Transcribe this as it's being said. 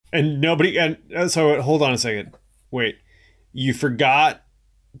And nobody, and so hold on a second. Wait, you forgot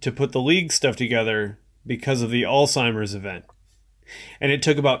to put the league stuff together because of the Alzheimer's event. And it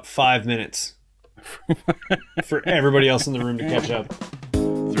took about 5 minutes for everybody else in the room to catch up.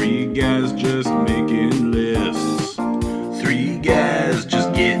 Three guys just making lists. Three guys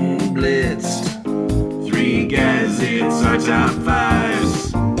just getting blitzed. Three guys, it's our top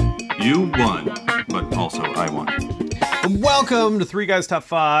fives. You won, but also I won. Welcome to Three Guys Top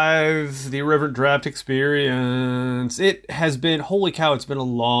 5, the Irreverent Draft Experience. It has been, holy cow, it's been a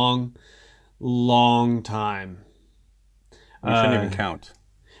long time. You shouldn't even count.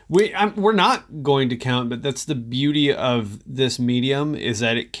 We're not going to count, but that's the beauty of this medium, is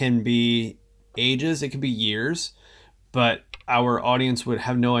that it can be ages, it can be years, but our audience would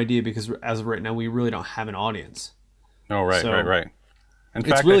have no idea because as of right now, we really don't have an audience. Oh, right, So, right. In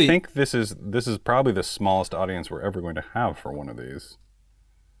fact, I think this is probably the smallest audience we're ever going to have for one of these.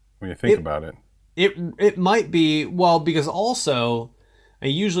 When you think about it. It might be, well, because also,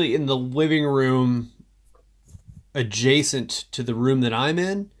 usually in the living room adjacent to the room that I'm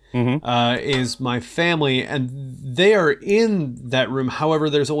in, is my family, and they are in that room. However,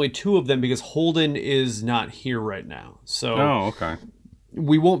 there's only two of them because Holden is not here right now. So okay.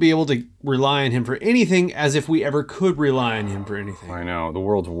 We won't be able to rely on him for anything as if we ever could rely on him for anything. I know, the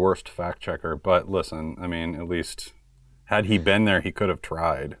world's worst fact checker. But listen, I mean, at least had he been there, he could have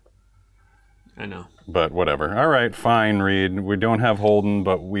tried. I know. But whatever. All right, fine, Reed. We don't have Holden,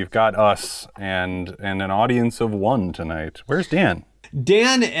 but we've got us and an audience of one tonight. Where's Dan?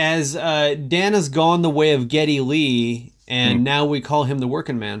 Dan has gone the way of Geddy Lee, and now we call him the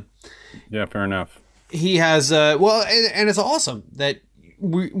working man. Yeah, fair enough. He has, and it's awesome that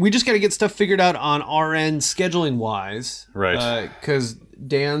we just got to get stuff figured out on our end, scheduling wise. Right. Because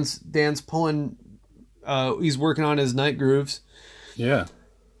Dan's pulling, he's working on his night grooves. Yeah.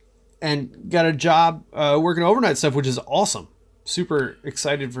 And got a job working overnight stuff, which is awesome. Super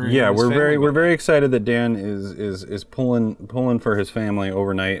excited for him. Yeah, we're very excited that Dan is pulling for his family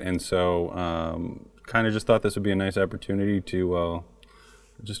overnight, and so kind of just thought this would be a nice opportunity to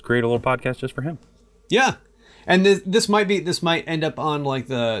just create a little podcast just for him. Yeah, and this might end up on like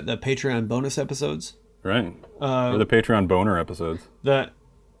the Patreon bonus episodes, right? Or the Patreon boner episodes.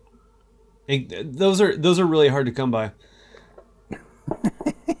 Those are really hard to come by.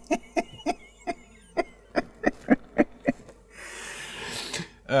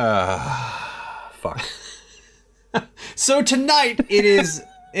 Fuck. So tonight it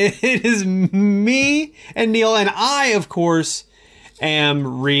is me and Neil, and I, of course,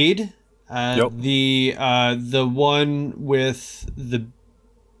 am Reed. Yep. The one with the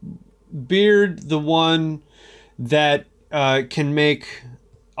beard, the one that can make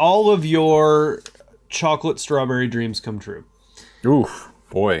all of your chocolate strawberry dreams come true. Oof.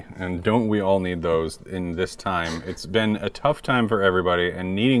 Boy, and don't we all need those in this time? It's been a tough time for everybody,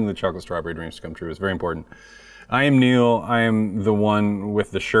 and needing the chocolate strawberry dreams to come true is very important. I am Neil. I am the one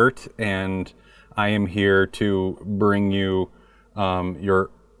with the shirt, and I am here to bring you your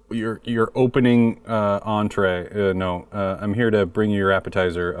opening entree. I'm here to bring you your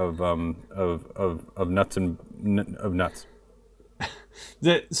appetizer of nuts of nuts.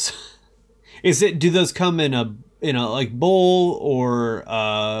 Do those come in a like bowl or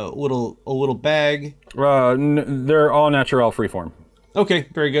a little bag? They're all natural freeform. Okay,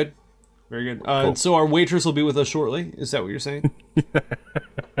 very good. Cool. So our waitress will be with us shortly. Is that what you're saying?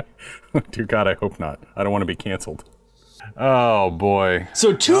 Dear God, I hope not. I don't want to be canceled. Oh boy.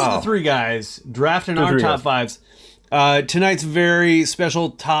 So two of the three guys drafting our top fives. Tonight's very special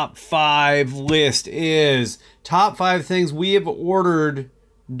top five list is top 5 things we have ordered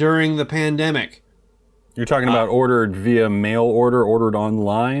during the pandemic. You're talking about ordered via mail order, ordered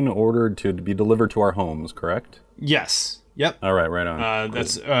online, ordered to be delivered to our homes, correct? Yes. Yep. All right, right on. Cool.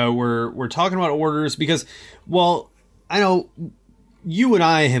 That's we're talking about orders because, well, I know you and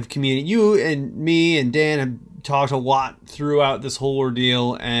I have communicated. You and me and Dan have talked a lot throughout this whole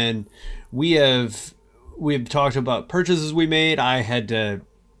ordeal, and we've talked about purchases we made. I had to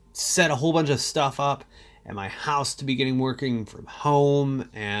set a whole bunch of stuff up at my house to be working from home,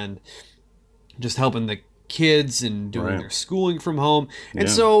 and just helping the kids and doing their schooling from home. And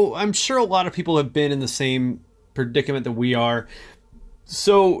so I'm sure a lot of people have been in the same predicament that we are.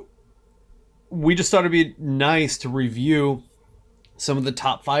 So we just thought it'd be nice to review some of the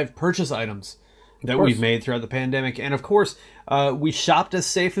top 5 purchase items that we've made throughout the pandemic. And of course, we shopped as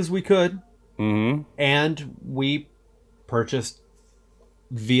safe as we could. Mm-hmm. And we purchased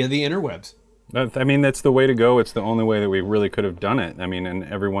via the interwebs. I mean, that's the way to go. It's the only way that we really could have done it. I mean, and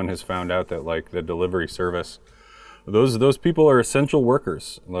everyone has found out that, like, the delivery service those people are essential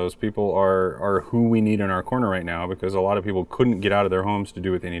workers. Those people are who we need in our corner right now, because a lot of people couldn't get out of their homes to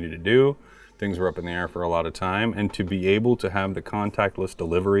do what they needed to do. Things were up in the air for a lot of time, and to be able to have the contactless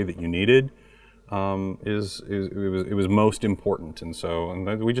delivery that you needed it was most important. And so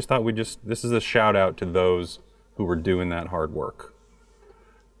we just thought this is a shout out to those who were doing that hard work.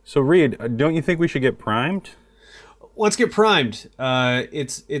 So Reed, don't you think we should get primed? Let's get primed.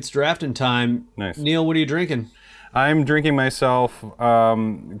 It's drafting time. Nice. Neil, what are you drinking? I'm drinking myself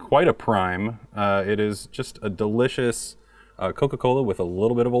quite a prime. It is just a delicious Coca-Cola with a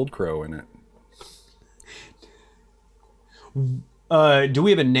little bit of Old Crow in it. Do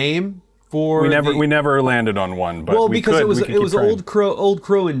we have a name for? We never landed on one, but because it was Old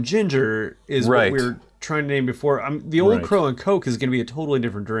Crow and ginger is right. what we were trying to name before. The Old Right. Crow and Coke is going to be a totally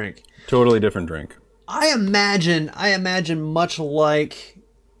different drink. Totally different drink. I imagine much like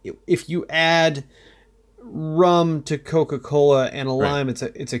if you add rum to Coca-Cola and a lime, it's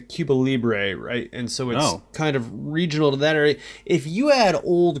a Cuba Libre, right? And so it's kind of regional to that area. If you add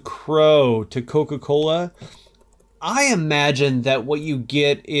Old Crow to Coca-Cola, I imagine that what you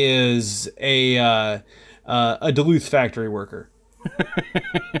get is a Duluth factory worker.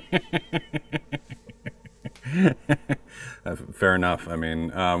 Fair enough. I mean,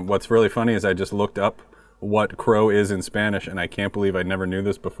 what's really funny is I just looked up what crow is in Spanish, and I can't believe I never knew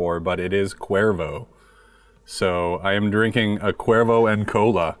this before, but it is cuervo. So I am drinking a cuervo and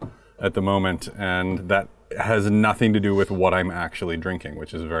cola at the moment, and that has nothing to do with what I'm actually drinking,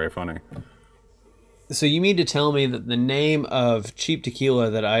 which is very funny. So you mean to tell me that the name of cheap tequila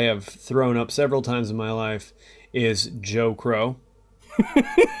that I have thrown up several times in my life is Joe Crow?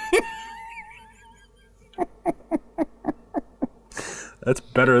 That's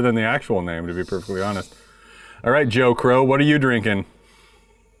better than the actual name, to be perfectly honest. All right, Joe Crow, what are you drinking?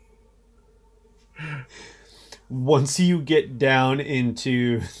 Once you get down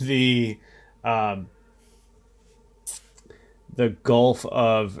into the Gulf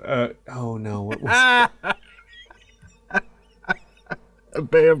of what was The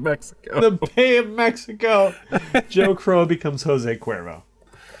Bay of Mexico. the Bay of Mexico? Joe Crow becomes Jose Cuervo.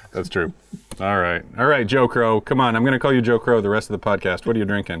 That's true. All right, Joe Crow. Come on, I'm going to call you Joe Crow the rest of the podcast. What are you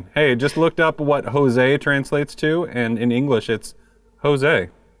drinking? Hey, just looked up what Jose translates to, and in English it's Jose.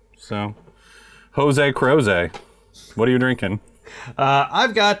 So, Jose Croze. What are you drinking?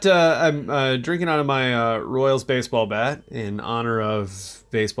 I'm drinking out of my Royals baseball bat in honor of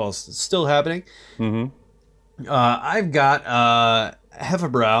baseball still happening. Mm-hmm. I've got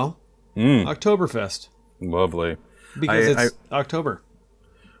Hefebrau Oktoberfest. Lovely. Because it's October.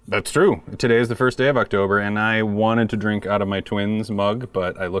 That's true. Today is the first day of October, and I wanted to drink out of my Twins mug,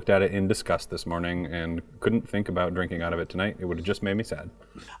 but I looked at it in disgust this morning and couldn't think about drinking out of it tonight. It would have just made me sad.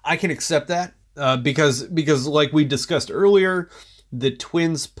 I can accept that because like we discussed earlier, the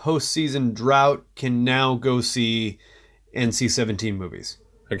Twins postseason drought can now go see NC-17 movies.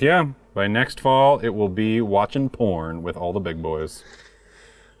 Heck yeah. By next fall, it will be watching porn with all the big boys.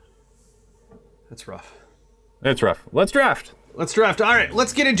 That's rough. It's rough. Let's draft. Let's draft. All right,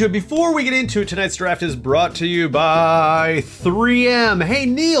 let's get into it. Before we get into it, tonight's draft is brought to you by 3M. Hey,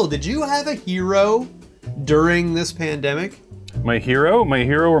 Neil, did you have a hero during this pandemic? My hero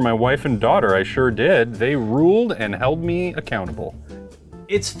were my wife and daughter. I sure did. They ruled and held me accountable.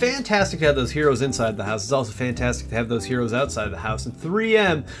 It's fantastic to have those heroes inside the house. It's also fantastic to have those heroes outside the house. And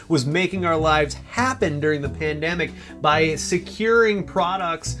 3M was making our lives happen during the pandemic by securing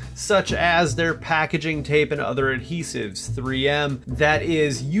products such as their packaging tape and other adhesives. 3M that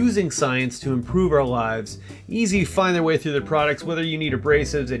is using science to improve our lives. Easy to find their way through their products, whether you need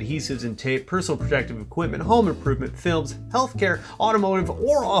abrasives, adhesives, and tape, personal protective equipment, home improvement, films, healthcare, automotive,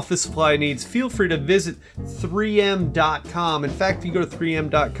 or office supply needs. Feel free to visit 3m.com. In fact, if you go to 3m.com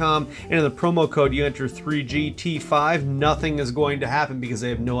and in the promo code you enter 3GT5, nothing is going to happen because they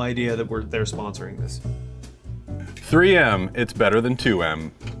have no idea that they're sponsoring this. 3M, it's better than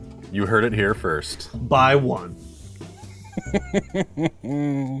 2M. You heard it here first. Buy one.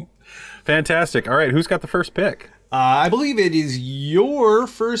 Fantastic. All right, who's got the first pick? I believe it is your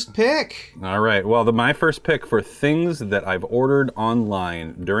first pick. All right. Well, my first pick for things that I've ordered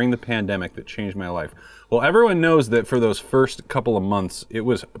online during the pandemic that changed my life. Well, everyone knows that for those first couple of months, it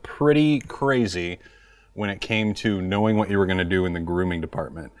was pretty crazy when it came to knowing what you were going to do in the grooming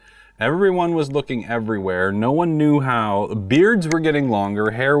department. Everyone was looking everywhere. No one knew how. Beards were getting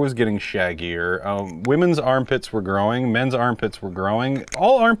longer. Hair was getting shaggier. Women's armpits were growing. Men's armpits were growing.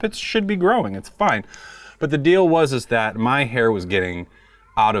 All armpits should be growing. It's fine. But the deal was that my hair was getting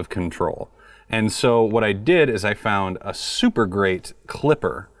out of control. And so what I did is I found a super great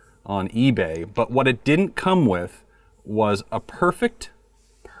clipper on eBay, but what it didn't come with was a perfect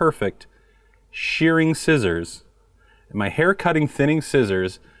shearing scissors. My hair cutting thinning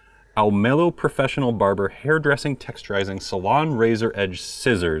scissors, Almelo Professional Barber hairdressing texturizing salon razor edge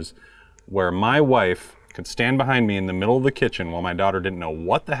scissors, where my wife could stand behind me in the middle of the kitchen while my daughter didn't know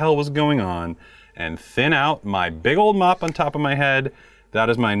what the hell was going on and thin out my big old mop on top of my head. That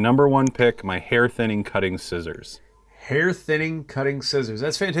is my number one pick, my hair thinning cutting scissors. Hair thinning cutting scissors.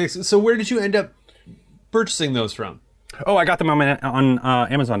 That's fantastic. So where did you end up purchasing those from? Oh, I got them on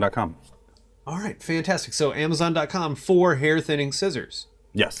Amazon.com. All right, fantastic. So Amazon.com for hair thinning scissors.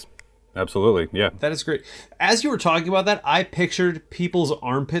 Yes, absolutely. Yeah. That is great. As you were talking about that, I pictured people's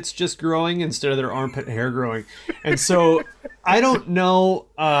armpits just growing instead of their armpit hair growing. And so I don't know,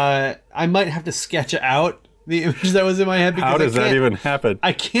 I might have to sketch out the image that was in my head. Because how does that even happen?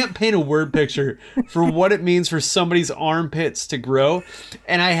 I can't paint a word picture for what it means for somebody's armpits to grow.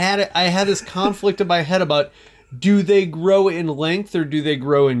 And I had this conflict in my head about, do they grow in length or do they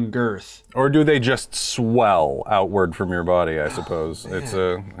grow in girth? Or do they just swell outward from your body, I suppose.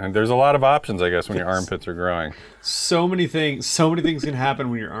 And there's a lot of options, I guess, when your armpits are growing. So many things can happen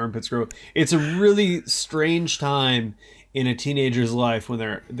when your armpits grow. It's a really strange time in a teenager's life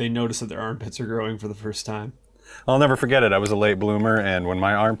when they notice that their armpits are growing for the first time. I'll never forget it. I was a late bloomer, and when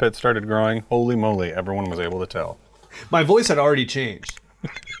my armpits started growing, holy moly, everyone was able to tell. My voice had already changed.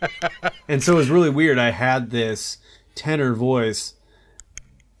 And so it was really weird. I had this tenor voice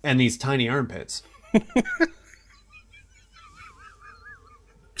and these tiny armpits.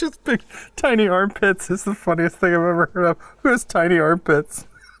 Just big, tiny armpits is the funniest thing I've ever heard of. Who has tiny armpits?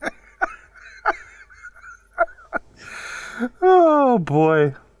 Oh,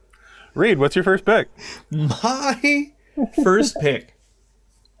 boy. Reed, what's your first pick? My first pick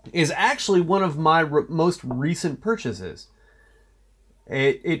is actually one of my most recent purchases.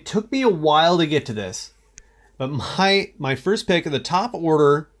 It took me a while to get to this, but my first pick, the top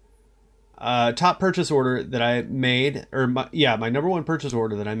purchase order that I made, my number one purchase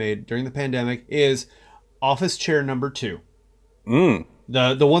order that I made during the pandemic is office chair number 2. The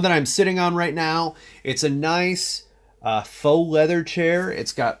one that I'm sitting on right now. It's a nice faux leather chair.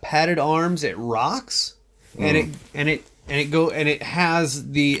 It's got padded arms. It rocks, and it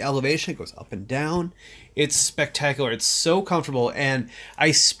has the elevation. It goes up and down. It's spectacular. It's so comfortable, and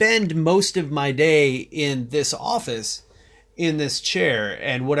I spend most of my day in this office in this chair.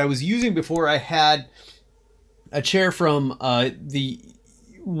 And what I was using before, I had a chair from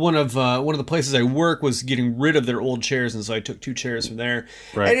one of the places I work was getting rid of their old chairs, and so I took 2 chairs from there.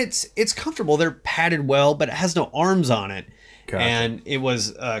 Right. And it's comfortable. They're padded well, but it has no arms on it. Gotcha. And it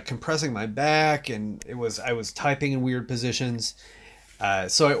was compressing my back, and I was typing in weird positions.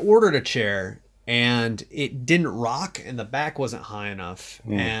 So I ordered a chair, and it didn't rock, and the back wasn't high enough,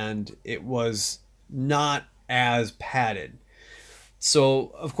 and it was not as padded. So,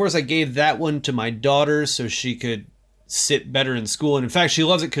 of course, I gave that one to my daughter so she could sit better in school. And in fact, she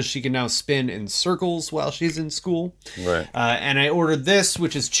loves it because she can now spin in circles while she's in school. Right. And I ordered this,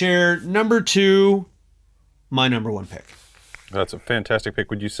 which is chair number 2, my number 1 pick. That's a fantastic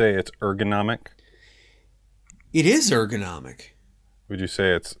pick. Would you say it's ergonomic? It is ergonomic. Would you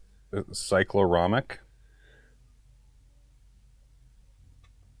say it's cycloramic?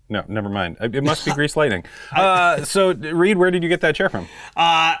 No, never mind. It must be grease lightning. So, Reed, where did you get that chair from?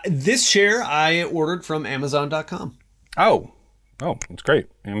 This chair I ordered from Amazon.com. Oh, it's great.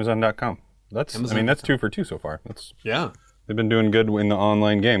 Amazon.com. That's 2 for 2 so far. They've been doing good in the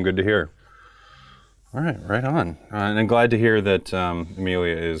online game. Good to hear. All right, right on. And I'm glad to hear that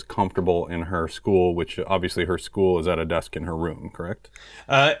Amelia is comfortable in her school, which obviously her school is at a desk in her room, correct?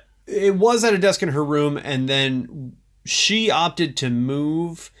 It was at a desk in her room, and then she opted to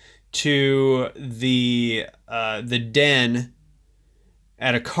move to the den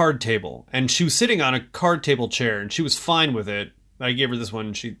at a card table, and she was sitting on a card table chair, and she was fine with it. I gave her this one,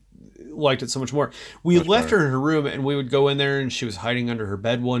 and she liked it so much more. We left her in her room, and we would go in there, and she was hiding under her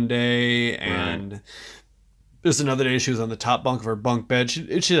bed one day, and there's another day she was on the top bunk of her bunk bed.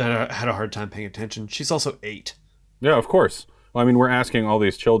 She had a hard time paying attention. She's also 8. Yeah, of course. Well, I mean, we're asking all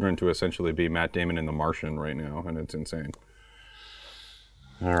these children to essentially be Matt Damon in The Martian right now, and it's insane.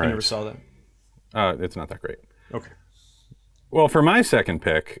 All right. I never saw that. It's not that great. Okay. Well, for my second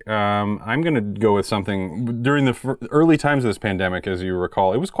pick, I'm going to go with something. During the early times of this pandemic, as you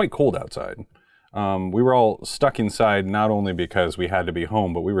recall, it was quite cold outside. We were all stuck inside, not only because we had to be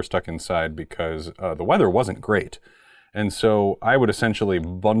home, but we were stuck inside because the weather wasn't great. And so I would essentially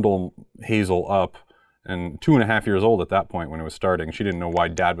bundle Hazel up and 2.5 years old at that point when it was starting. She didn't know why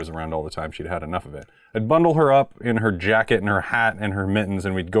Dad was around all the time. She'd had enough of it. I'd bundle her up in her jacket and her hat and her mittens,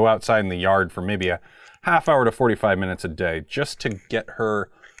 and we'd go outside in the yard for maybe a half hour to 45 minutes a day just to get her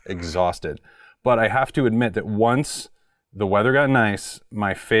exhausted. But I have to admit that once the weather got nice,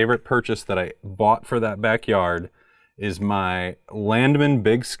 my favorite purchase that I bought for that backyard is my Landman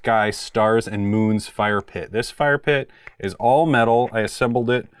Big Sky Stars and Moons fire pit. This fire pit is all metal. I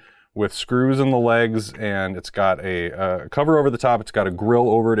assembled it with screws in the legs, and it's got a cover over the top. It's got a grill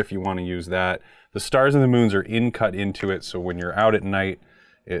over it if you want to use that. The stars and the moons are cut into it, so when you're out at night,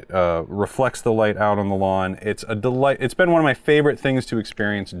 it reflects the light out on the lawn. It's a delight. It's been one of my favorite things to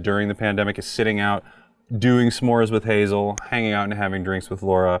experience during the pandemic, is sitting out, doing s'mores with Hazel, hanging out and having drinks with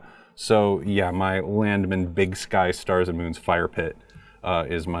Laura. So yeah, my Landman Big Sky Stars and Moons fire pit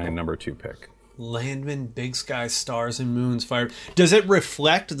is my number 2 pick. Landman Big Sky Stars and Moons fire. Does it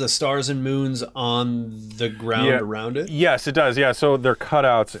reflect the stars and moons on the ground around it? Yes, it does. Yeah, so they're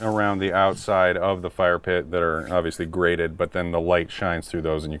cutouts around the outside of the fire pit that are obviously graded, but then the light shines through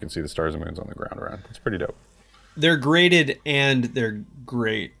those and you can see the stars and moons on the ground around. It's pretty dope. They're graded and they're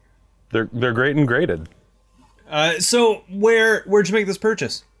great. They're great and graded. So where'd you make this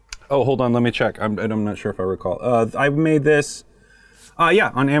purchase? Oh, hold on, let me check. I'm not sure if I recall. I made this,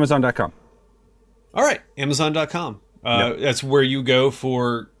 on Amazon.com. All right, Amazon.com. Yep. That's where you go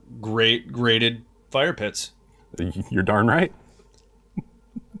for great graded fire pits. You're darn right.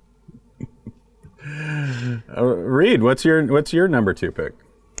 Reed, what's your number 2 pick?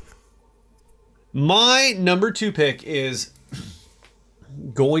 My number 2 pick is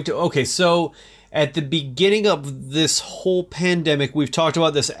going to... Okay, so at the beginning of this whole pandemic, we've talked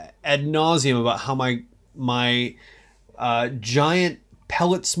about this ad nauseum about how my giant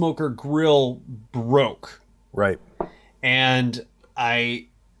pellet smoker grill broke. Right. And I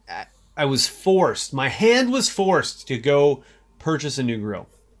was forced, my hand was forced to go purchase a new grill.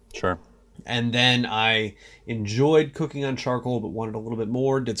 Sure. And then I enjoyed cooking on charcoal, but wanted a little bit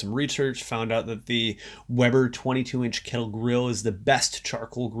more, did some research, found out that the Weber 22-inch kettle grill is the best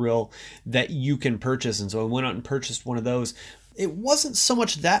charcoal grill that you can purchase. And so I went out and purchased one of those. It wasn't so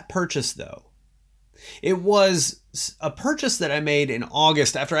much that purchase, though. It was a purchase that I made in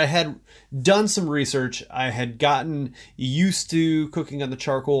August after I had done some research. I had gotten used to cooking on the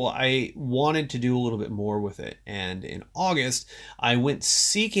charcoal. I wanted to do a little bit more with it. And in August, I went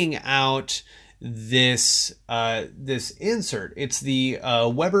seeking out this insert. It's the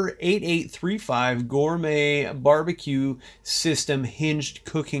Weber 8835 Gourmet Barbecue System Hinged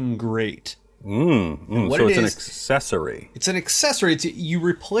Cooking Grate. So it's an accessory. It's an accessory. You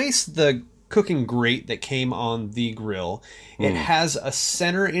replace the cooking grate that came on the grill. It has a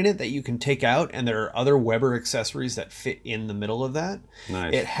center in it that you can take out, and there are other Weber accessories that fit in the middle of that.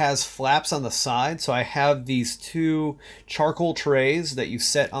 Nice. It has flaps on the side, so I have these 2 charcoal trays that you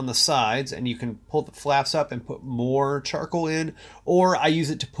set on the sides, and you can pull the flaps up and put more charcoal in, or I use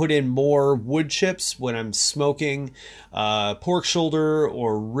it to put in more wood chips when I'm smoking pork shoulder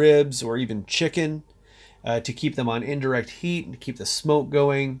or ribs or even chicken. To keep them on indirect heat, to keep the smoke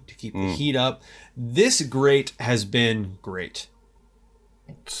going, to keep the heat up. This grate has been great.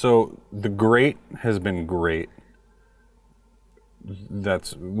 So the grate has been great.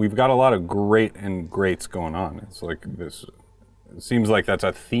 We've got a lot of great and greats going on. It's like this. It seems like that's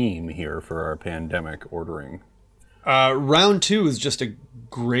a theme here for our pandemic ordering. Round 2 is just a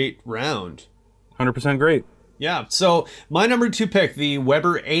great round. 100% great. Yeah, so my number 2 pick, the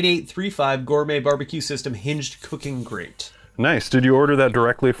Weber 8835 Gourmet Barbecue System Hinged Cooking Grate. Nice. Did you order that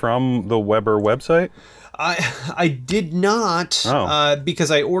directly from the Weber website? I did not,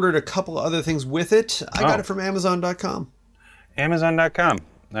 because I ordered a couple other things with it. I got it from Amazon.com. Amazon.com,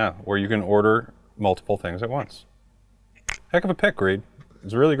 where you can order multiple things at once. Heck of a pick, Reed.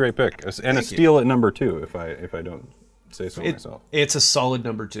 It's a really great pick. And a steal at number 2, if I don't say so myself. It's a solid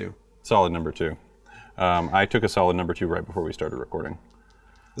number 2. Solid number 2. I took a solid number 2 right before we started recording.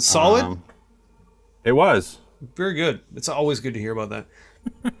 Solid? It was. Very good. It's always good to hear about that.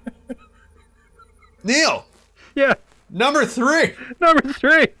 Neil! Yeah. Number 3! Number 3!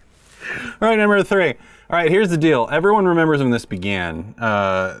 All right, number 3. All right, here's the deal. Everyone remembers when this began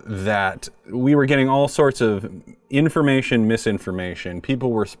that we were getting all sorts of information, misinformation.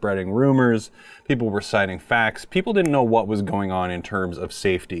 People were spreading rumors. People were citing facts. People didn't know what was going on in terms of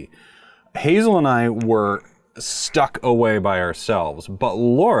safety. Hazel and I were stuck away by ourselves, but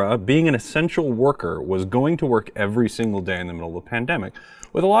Laura, being an essential worker, was going to work every single day in the middle of the pandemic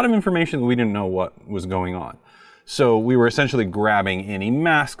with a lot of information that we didn't know what was going on. So we were essentially grabbing any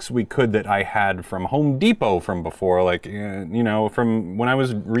masks we could that I had from Home Depot from before, like, from when I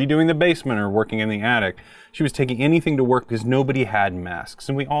was redoing the basement or working in the attic. She was taking anything to work because nobody had masks.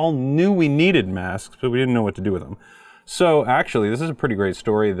 And we all knew we needed masks, but we didn't know what to do with them. So actually, this is a pretty great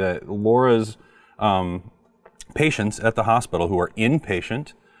story that Laura's patients at the hospital who are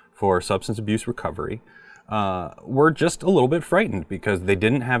inpatient for substance abuse recovery were just a little bit frightened because they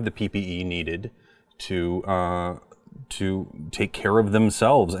didn't have the PPE needed to take care of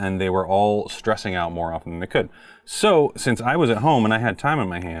themselves, and they were all stressing out more often than they could. So since I was at home and I had time on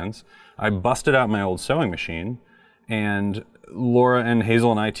my hands, I busted out my old sewing machine, and Laura and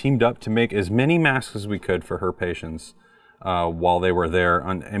Hazel and I teamed up to make as many masks as we could for her patients while they were there.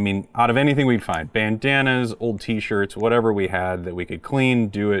 Out of anything we'd find, bandanas, old t-shirts, whatever we had that we could clean,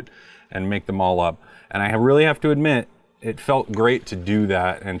 do it, and make them all up. And I really have to admit, it felt great to do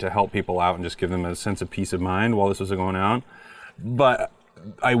that and to help people out and just give them a sense of peace of mind while this was going on. But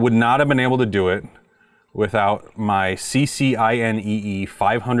I would not have been able to do it without my CCINEE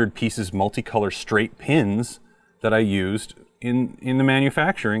 500 pieces multicolor straight pins that I used in the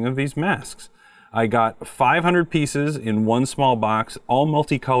manufacturing of these masks. I got 500 pieces in one small box, all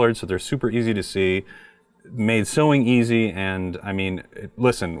multicolored, so they're super easy to see. Made sewing easy, and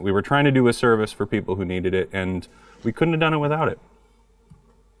listen, we were trying to do a service for people who needed it, and we couldn't have done it without it.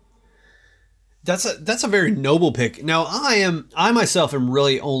 That's a very noble pick. Now, I myself am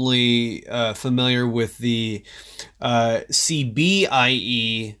really only familiar with the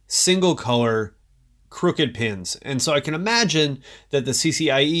CBIE single color crooked pins, and so I can imagine that the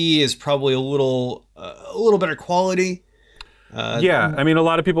CCIE is probably a little better quality. A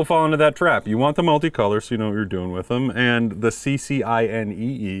lot of people fall into that trap. You want the multicolor so you know what you're doing with them, and the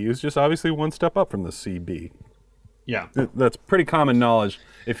CCINEE is just obviously one step up from the CB. Yeah. That's pretty common knowledge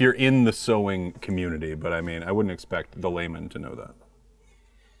if you're in the sewing community, but I wouldn't expect the layman to know that.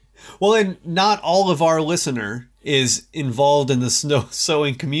 Well, and not all of our listener is involved in the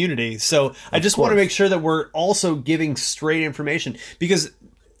sewing community, so I just want to make sure that we're also giving straight information, because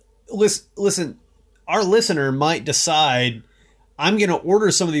listen, our listener might decide, I'm going to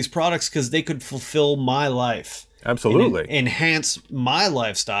order some of these products because they could fulfill my life. Absolutely. Enhance my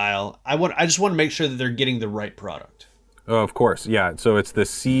lifestyle. I just want to make sure that they're getting the right product. Oh, of course. Yeah. So it's the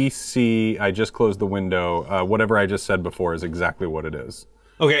CC. I just closed the window. Whatever I just said before is exactly what it is.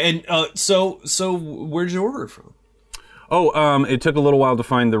 Okay. And so where'd you order it from? Oh, it took a little while to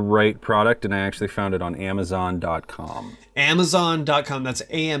find the right product, and I actually found it on Amazon.com. Amazon.com. That's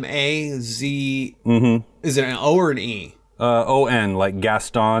AMAZ. Mm-hmm. Is it an O or an E? ON, like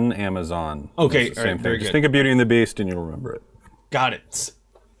Gaston, Amazon. Okay, It's the all same right, very thing. Just good. think of Beauty and the Beast and you'll remember it. Got it.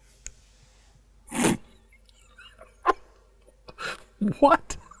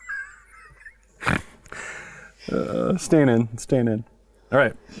 What? Staying in. All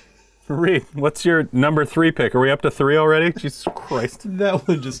right. Reed, what's your number 3 pick? Are we up to 3 already? Jesus Christ. That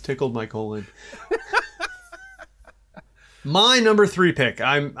one just tickled my colon. My number 3 pick.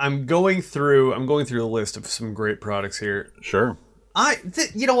 I'm going through the list of some great products here. Sure.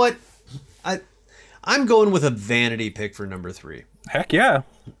 You know what? I'm going with a vanity pick for number 3. Heck yeah.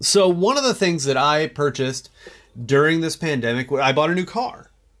 So one of the things that I purchased during this pandemic, I bought a new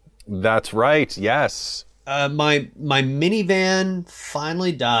car. That's right. Yes. My minivan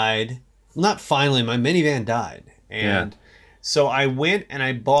finally died. Not finally, my minivan died, and so I went and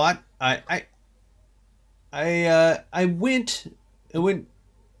I bought. I went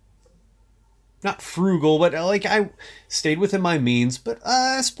not frugal, but I stayed within my means, but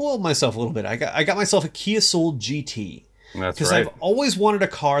I spoiled myself a little bit. I got myself a Kia Soul GT. That's because right. I've always wanted a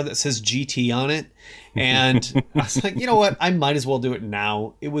car that says GT on it, and I was like, you know what, I might as well do it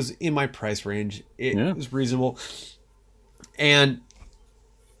now. It was in my price range. It was reasonable, and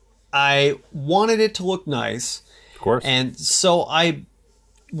I wanted it to look nice. Of course. And so I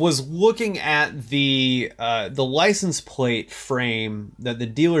was looking at the license plate frame that the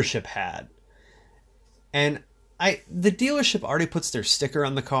dealership had, and the dealership already puts their sticker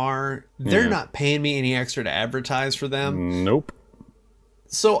on the car. They're not paying me any extra to advertise for them. Nope.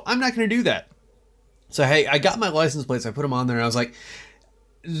 So I'm not going to do that. So, hey, I got my license plates. I put them on there, and I was like,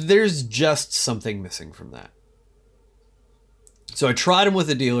 there's just something missing from that. So I tried them with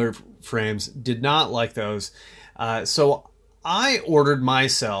the dealer frames. Did not like those. So I ordered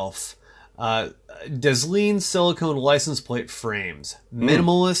myself Desleen silicone license plate frames,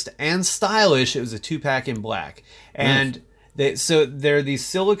 minimalist and stylish. It was a 2-pack in black, and they're these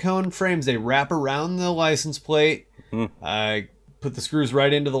silicone frames. They wrap around the license plate. Put the screws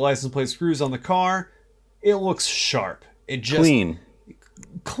right into the license plate screws on the car. It looks sharp. It just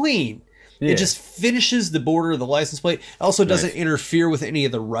Clean. It just finishes the border of the license plate. It also doesn't interfere with any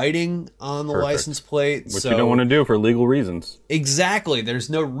of the writing on the license plate. Which you don't want to do for legal reasons. Exactly. There's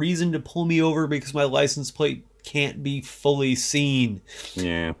no reason to pull me over because my license plate can't be fully seen.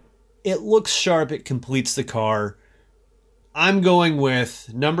 Yeah. It looks sharp. It completes the car. I'm going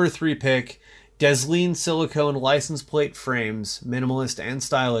with number 3 pick, Desleen silicone license plate frames, minimalist and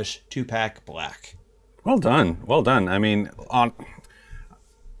stylish, 2-pack black. Well done. Well done. I mean,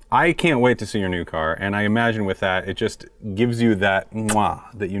 I can't wait to see your new car, and I imagine with that, it just gives you that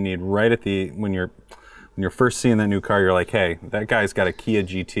mwah that you need right at the when you're first seeing that new car. You're like, hey, that guy's got a Kia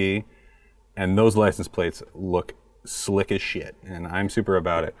GT, and those license plates look slick as shit, and I'm super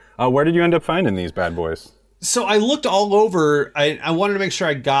about it. Where did you end up finding these bad boys? So I looked all over. I wanted to make sure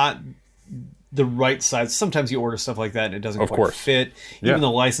I got the right size. Sometimes you order stuff like that and it doesn't quite fit. Even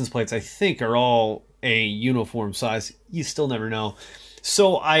the license plates, I think, are all a uniform size. You still never know.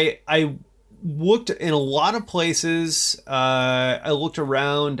 So I looked in a lot of places. I looked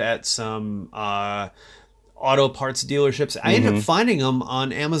around at some auto parts dealerships. I ended up finding them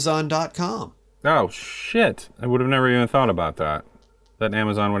on Amazon.com. Oh, shit. I would have never even thought about that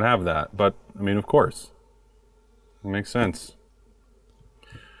Amazon would have that. But, I mean, of course. It makes sense.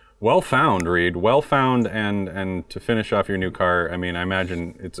 Well found, Reed. Well found, and to finish off your new car, I mean, I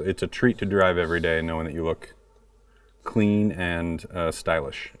imagine it's a treat to drive every day knowing that you look clean and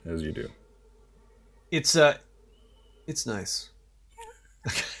stylish as you do. It's nice.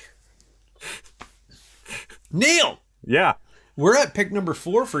 Neil! Yeah. We're at pick number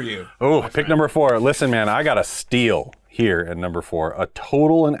 4 for you. Oh, pick number 4. Listen, man, I got a steal here at number 4. A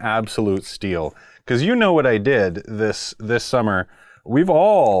total and absolute steal. Because you know what I did this summer. We've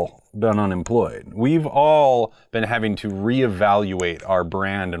all been unemployed. We've all been having to reevaluate our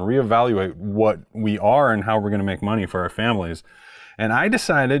brand and reevaluate what we are and how we're going to make money for our families. And I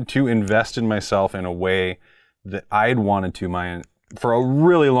decided to invest in myself in a way that I'd wanted to for a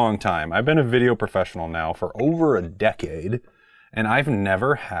really long time. I've been a video professional now for over a decade, and I've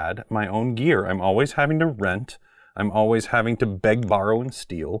never had my own gear. I'm always having to rent. I'm always having to beg, borrow, and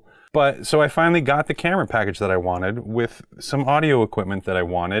steal. But so I finally got the camera package that I wanted with some audio equipment that I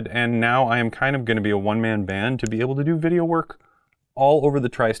wanted, and now I am kind of going to be a one-man band to be able to do video work all over the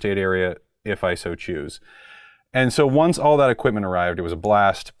tri-state area if I so choose. And so once all that equipment arrived, it was a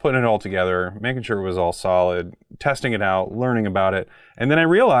blast, putting it all together, making sure it was all solid, testing it out, learning about it. And then I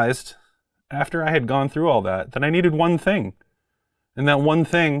realized, after I had gone through all that I needed one thing. And that one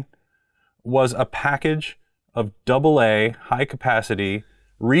thing was a package of AA high-capacity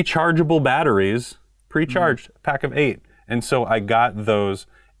rechargeable batteries, pre-charged, pack of 8. And so I got those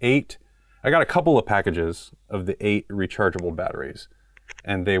 8. I got a couple of packages of the 8 rechargeable batteries,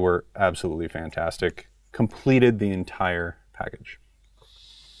 and they were absolutely fantastic. Completed the entire package.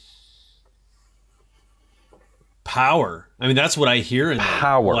 Power. I mean, that's what I hear in there.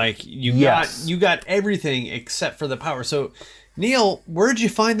 Power. Like you got everything except for the power. So, Neil, where'd you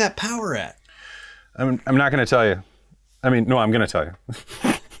find that power at? I'm not going to tell you. I mean, no, I'm going to tell you.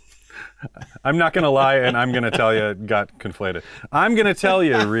 I'm not going to lie, and I'm going to tell you it got conflated. I'm going to tell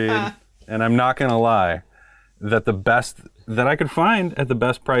you, Reed, and I'm not going to lie, that the best that I could find at the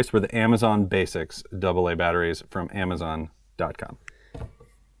best price were the Amazon Basics AA batteries from Amazon.com.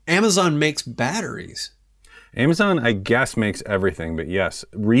 Amazon makes batteries. Amazon, I guess, makes everything, but yes,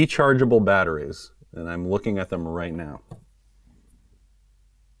 rechargeable batteries, and I'm looking at them right now.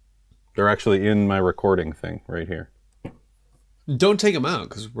 They're actually in my recording thing right here. Don't take them out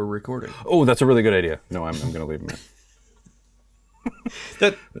because we're recording. Oh, that's a really good idea. No, I'm going to leave them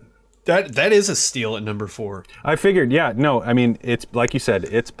in. That is a steal at number 4. I figured, yeah. No, I mean, it's like you said,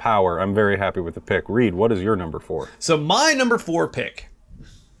 it's power. I'm very happy with the pick. Reed, what is your number 4? So my number 4 pick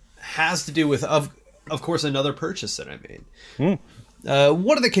has to do with, of course, another purchase that I made.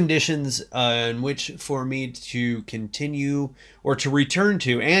 What are the conditions in which for me to continue or to return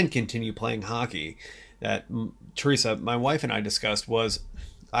to and continue playing hockey that Teresa, my wife, and I discussed was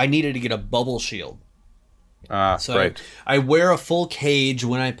I needed to get a bubble shield. So right. I wear a full cage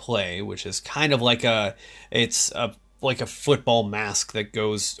when I play, which is kind of like a football mask that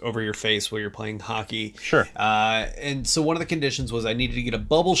goes over your face while you're playing hockey. Sure. And so one of the conditions was I needed to get a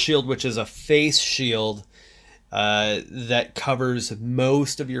bubble shield, which is a face shield that covers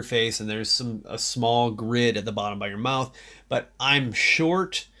most of your face, and there's a small grid at the bottom by your mouth. But I'm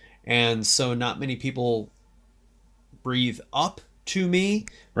short, and so not many people breathe up to me.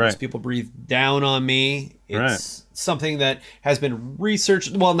 Right. Most people breathe down on me. It's something that has been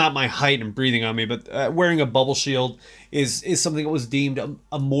researched. Well, not my height and breathing on me, but wearing a bubble shield is something that was deemed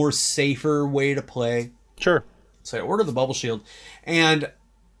a more safer way to play. Sure. So I ordered the bubble shield, and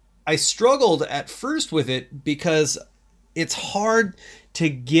I struggled at first with it because it's hard to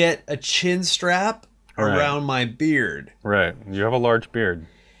get a chin strap around my beard. Right. You have a large beard.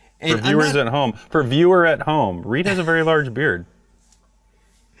 And For viewers at home, Reed has a very large beard.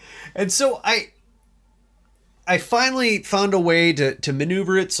 And so I finally found a way to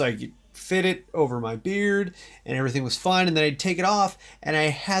maneuver it so I could fit it over my beard and everything was fine. And then I'd take it off and I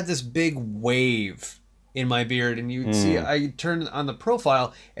had this big wave in my beard. And you'd see, I turned on the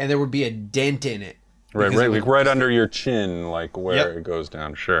profile and there would be a dent in it. Right, like right under your chin, like where it goes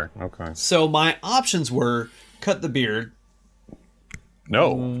down. Sure, okay. So my options were cut the beard.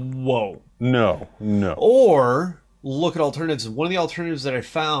 No. Whoa. No. Or look at alternatives. One of the alternatives that I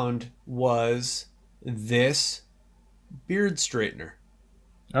found was this beard straightener.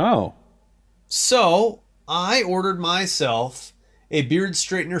 Oh. So I ordered myself a beard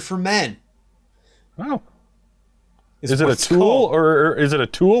straightener for men. Oh. Is it a tool or is it a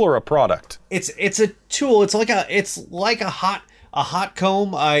tool or a product? It's a tool. It's like a hot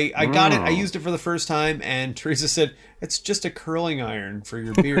comb. I got it. I used it for the first time, and Teresa said it's just a curling iron for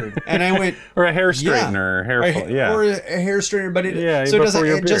your beard. And I went, or a hair straightener, or a hair straightener. But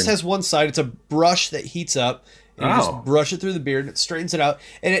it just has one side. It's a brush that heats up, and you just brush it through the beard, and it straightens it out.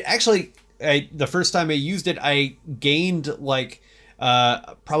 And it actually, the first time I used it, I gained like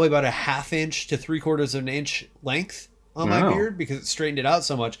probably about a 1/2 inch to 3/4 of an inch length on my beard because it straightened it out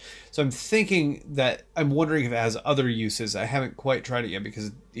so much. So I'm wondering if it has other uses. I haven't quite tried it yet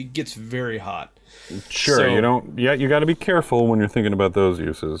because it gets very hot. Sure, so, you got to be careful when you're thinking about those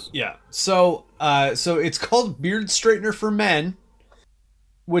uses. Yeah. So it's called beard straightener for men,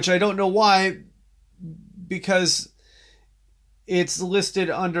 which I don't know why, because it's listed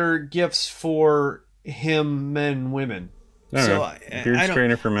under gifts for him, men, women. Beard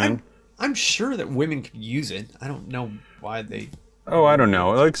straightener for men. I'm sure that women could use it. I don't know why they... Oh, I don't know.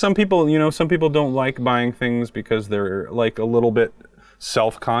 Like some people don't like buying things because they're like a little bit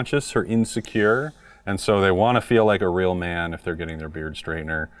self-conscious or insecure. And so they want to feel like a real man if they're getting their beard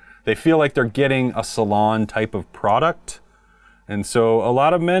straightener. They feel like they're getting a salon type of product. And so a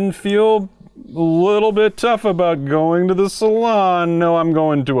lot of men feel a little bit tough about going to the salon. No, I'm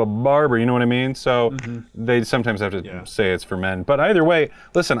going to a barber. You know what I mean? So they sometimes have to say it's for men. But either way,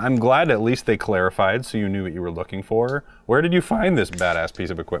 listen, I'm glad at least they clarified so you knew what you were looking for. Where did you find this badass piece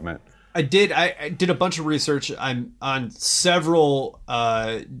of equipment? I did a bunch of research. I'm on several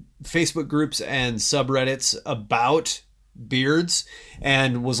Facebook groups and subreddits about beards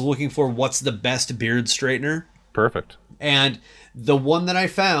and was looking for what's the best beard straightener. Perfect. And the one that I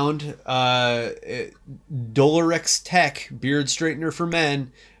found, Dolorex Tech beard straightener for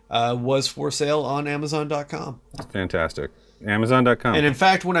men, was for sale on Amazon.com. Fantastic. Amazon.com. And in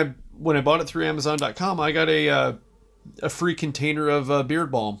fact, when I bought it through Amazon.com, I got a free container of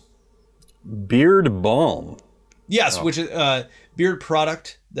beard balm. Beard balm? Yes, which is a beard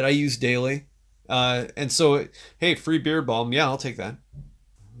product that I use daily. And so, hey, free beard balm. Yeah, I'll take that.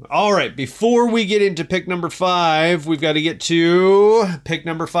 All right, before we get into pick number 5, we've got to get to pick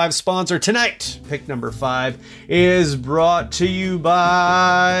number 5 sponsor tonight. Pick number 5 is brought to you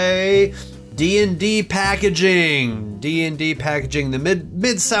by D&D Packaging. D&D Packaging, the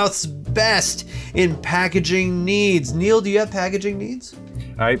Mid-South's best in packaging needs. Neil, do you have packaging needs?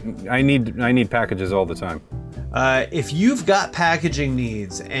 I need packages all the time. If you've got packaging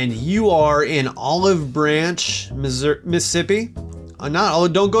needs and you are in Olive Branch, Mississippi,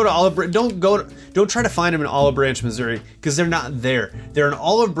 don't go to Olive Branch. Don't try to find them in Olive Branch, Missouri, because they're not there. They're in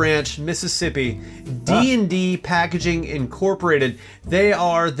Olive Branch, Mississippi. D&D Packaging Incorporated. They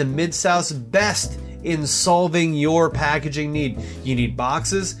are the Mid-South's best in solving your packaging need. You need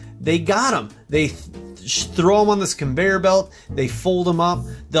boxes? They got them. They throw them on this conveyor belt. They fold them up.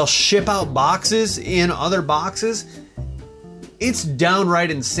 They'll ship out boxes in other boxes. It's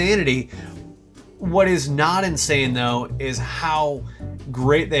downright insanity. What is not insane, though, is how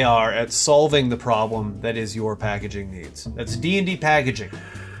great they are at solving the problem that is your packaging needs. That's D&D Packaging.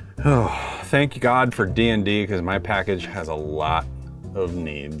 Oh, thank God for D&D, because my package has a lot of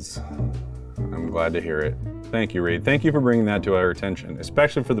needs. I'm glad to hear it. Thank you, Reed. Thank you for bringing that to our attention,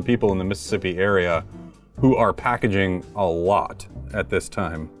 especially for the people in the Mississippi area who are packaging a lot at this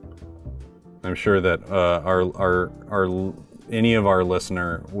time. I'm sure that any of our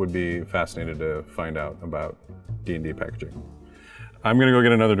listener would be fascinated to find out about D&D packaging. I'm gonna go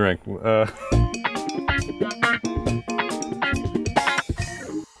get another drink.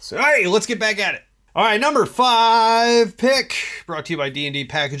 So, all right, let's get back at it. All right, number 5 pick, brought to you by D&D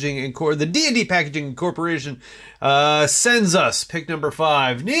Packaging the D&D Packaging Corporation sends us pick number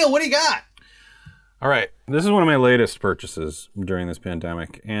 5. Neil, what do you got? All right, this is one of my latest purchases during this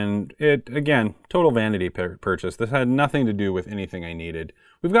pandemic, and it, again, total vanity purchase. This had nothing to do with anything I needed.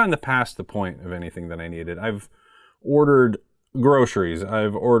 We've gotten past the point of anything that I needed. I've ordered groceries,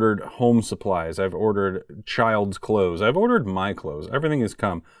 I've ordered home supplies, I've ordered child's clothes, I've ordered my clothes. Everything has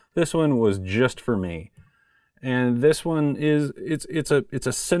come. This one was just for me. And this one is, it's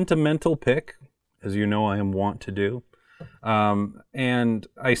a sentimental pick, as you know I am wont to do. And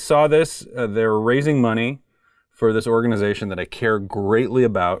I saw this, they're raising money for this organization that I care greatly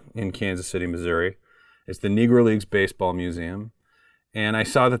about in Kansas City, Missouri. It's the Negro Leagues Baseball Museum. And I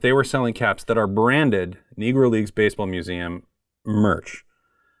saw that they were selling caps that are branded Negro Leagues Baseball Museum merch.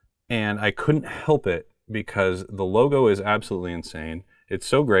 And I couldn't help it because the logo is absolutely insane. It's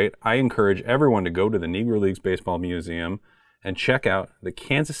so great. I encourage everyone to go to the Negro Leagues Baseball Museum and check out the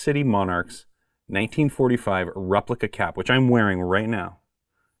Kansas City Monarchs 1945 replica cap, which I'm wearing right now.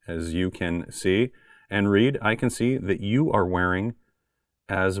 As you can see and read, I can see that you are wearing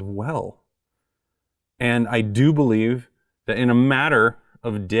as well. And I do believe that in a matter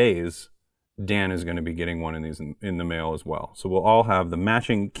of days, Dan is going to be getting one of these in the mail as well. So we'll all have the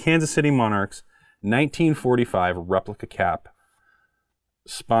matching Kansas City Monarchs 1945 replica cap,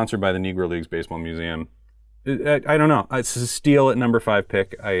 sponsored by the Negro Leagues Baseball Museum. I don't know. It's a steal at number 5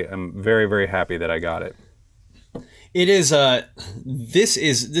 pick. I am very, very happy that I got it. It is. This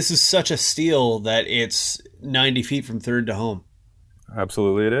is such a steal that it's 90 feet from third to home.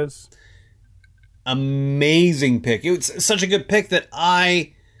 Absolutely, it is. Amazing pick. It's such a good pick that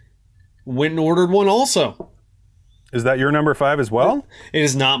I went and ordered one also. Is that your number 5 as well? It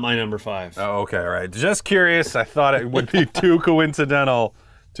is not my number 5. Oh, okay, all right. Just curious. I thought it would be too coincidental.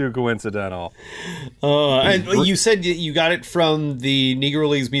 And you said you got it from the Negro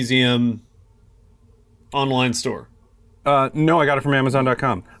Leagues Museum online store. No, I got it from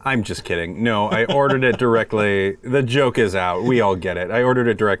Amazon.com. I'm just kidding. No, I ordered it directly. The joke is out. We all get it. I ordered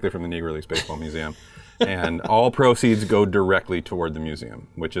it directly from the Negro Leagues Baseball Museum. And all proceeds go directly toward the museum,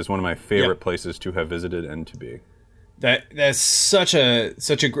 which is one of my favorite places to have visited and to be. That's such a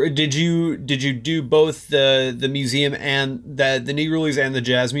great. Did you do both the museum and the Negro Leagues and the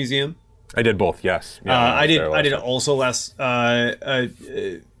Jazz Museum? I did both. Yes. Yeah, I did also last a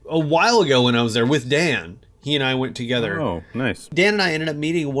while ago when I was there with Dan. He and I went together. Oh, nice. Dan and I ended up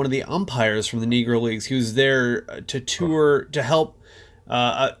meeting one of the umpires from the Negro Leagues. He was there to tour to help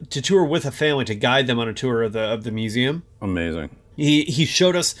to tour with a family, to guide them on a tour of the museum. Amazing. He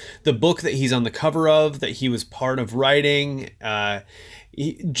showed us the book that he's on the cover of, that he was part of writing.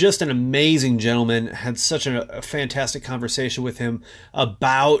 Just an amazing gentleman. Had such a fantastic conversation with him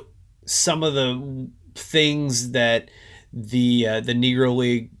about some of the things that the Negro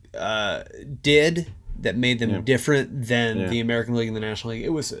League did that made them different than the American League and the National League. It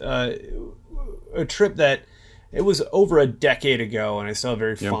was a trip that it was over a decade ago, and I still have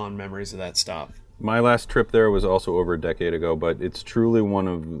very fond memories of that stop. My last trip there was also over a decade ago, but it's truly one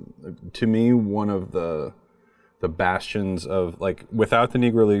of the bastions of, like, without the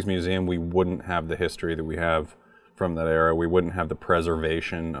Negro Leagues Museum, we wouldn't have the history that we have from that era. We wouldn't have the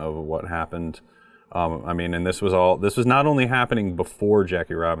preservation of what happened. And this was not only happening before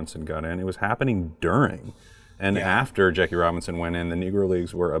Jackie Robinson got in, it was happening during and after Jackie Robinson went in. The Negro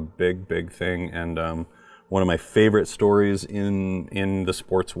Leagues were a big, big thing, and one of my favorite stories in the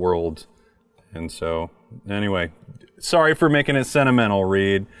sports world. And so, anyway, sorry for making it sentimental,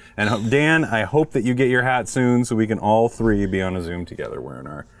 Reed. And Dan, I hope that you get your hat soon so we can all three be on a Zoom together wearing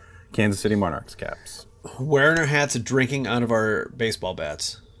our Kansas City Monarchs caps. Wearing our hats and drinking out of our baseball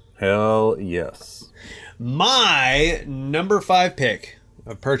bats. Hell yes. My number 5 pick,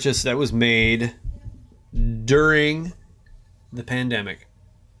 a purchase that was made during the pandemic.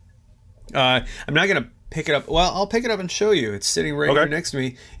 I'm not going to pick it up. Well, I'll pick it up and show you. It's sitting right here next to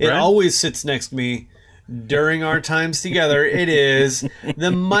me. It always sits next to me during our times together. It is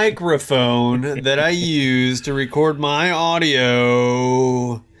the microphone that I use to record my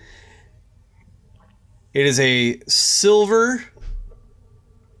audio. It is a silver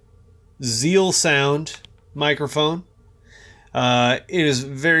Zeal Sound microphone. It is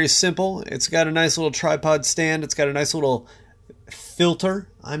very simple. It's got a nice little tripod stand. It's got a nice little filter.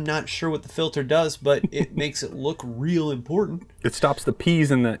 I'm not sure what the filter does, but it makes it look real important. It stops the P's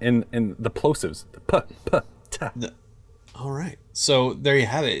and the plosives. The p, ta. All right. So there you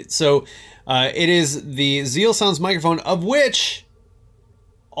have it. So it is the Zeal Sounds microphone, of which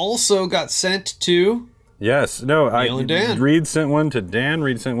also got sent to... Yes. No, Neil and Dan. Reed sent one to Dan.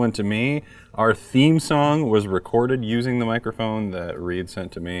 Reed sent one to me. Our theme song was recorded using the microphone that Reed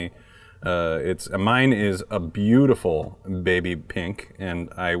sent to me. Mine is a beautiful baby pink, and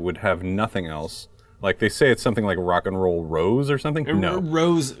I would have nothing else Like they say it's something like rock and roll rose or something. No.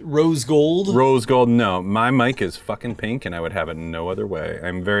 Rose gold. Rose gold, no. My mic is fucking pink, and I would have it no other way.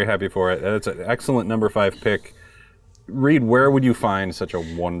 I'm very happy for it. It's an excellent number 5 pick. Reed, where would you find such a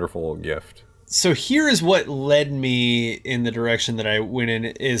wonderful gift? So here is what led me in the direction that I went in,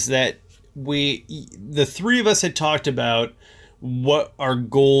 is that the three of us had talked about what our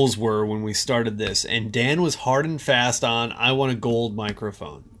goals were when we started this, and Dan was hard and fast on, I want a gold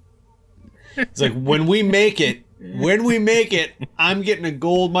microphone. It's like, when we make it, I'm getting a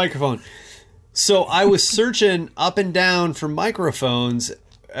gold microphone. So I was searching up and down for microphones,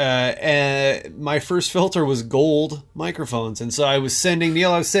 and my first filter was gold microphones. And so I was sending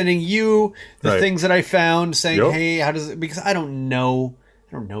Neil, I was sending you the things that I found, saying, hey, how does it, because I don't know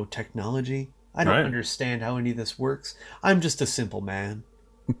technology. I don't understand how any of this works. I'm just a simple man.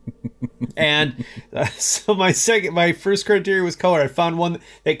 And so my first criteria was color. I found one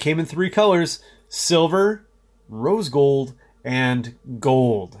that came in 3 colors: silver, rose gold, and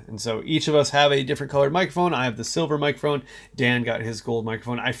gold. And so each of us have a different colored microphone. I have the silver microphone. Dan got his gold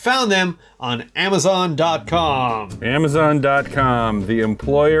microphone. I found them on Amazon.com. Amazon.com, the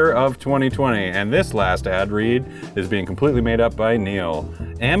employer of 2020. And this last ad read is being completely made up by Neil.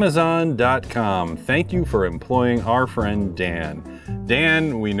 Amazon.com. Thank you for employing our friend Dan.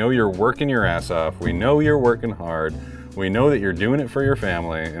 Dan, we know you're working your ass off. We know you're working hard. We know that you're doing it for your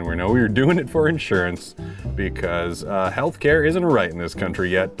family, and we know you're doing it for insurance, because healthcare isn't right in this country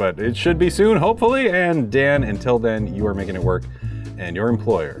yet, but it should be soon, hopefully. And Dan, until then, you are making it work, and your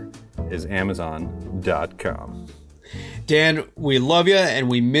employer is Amazon.com. Dan, we love you, and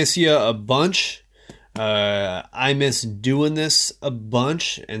we miss you a bunch. I miss doing this a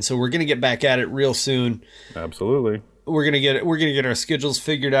bunch, and so we're gonna get back at it real soon. Absolutely. We're gonna get our schedules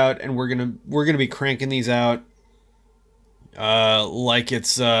figured out, and we're gonna be cranking these out like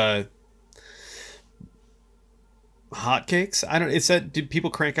it's hotcakes. Did people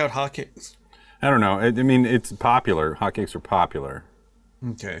crank out hotcakes? I don't know. I mean, it's popular. Hotcakes are popular.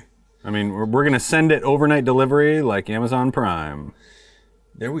 Okay. I mean, we're gonna send it overnight delivery like Amazon Prime.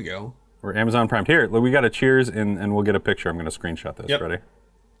 There we go. Or Amazon Prime. Here, we got a cheers, and we'll get a picture. I'm gonna screenshot this. Yep. Ready?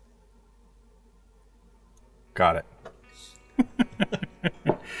 Got it.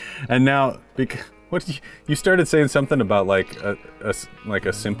 And now, you started saying something about like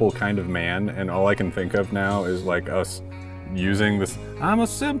a simple kind of man, and all I can think of now is like us using this "I'm a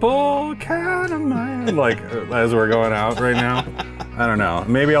simple kind of man" like as we're going out right now. I don't know.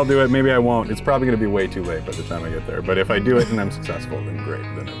 Maybe I'll do it. Maybe I won't. It's probably going to be way too late by the time I get there. But if I do it and I'm successful, then great.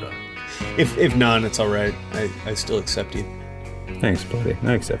 Then I'm done. If not, it's all right. I still accept you. Thanks, buddy.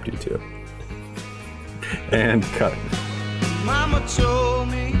 I accept you too. And cut. Mama told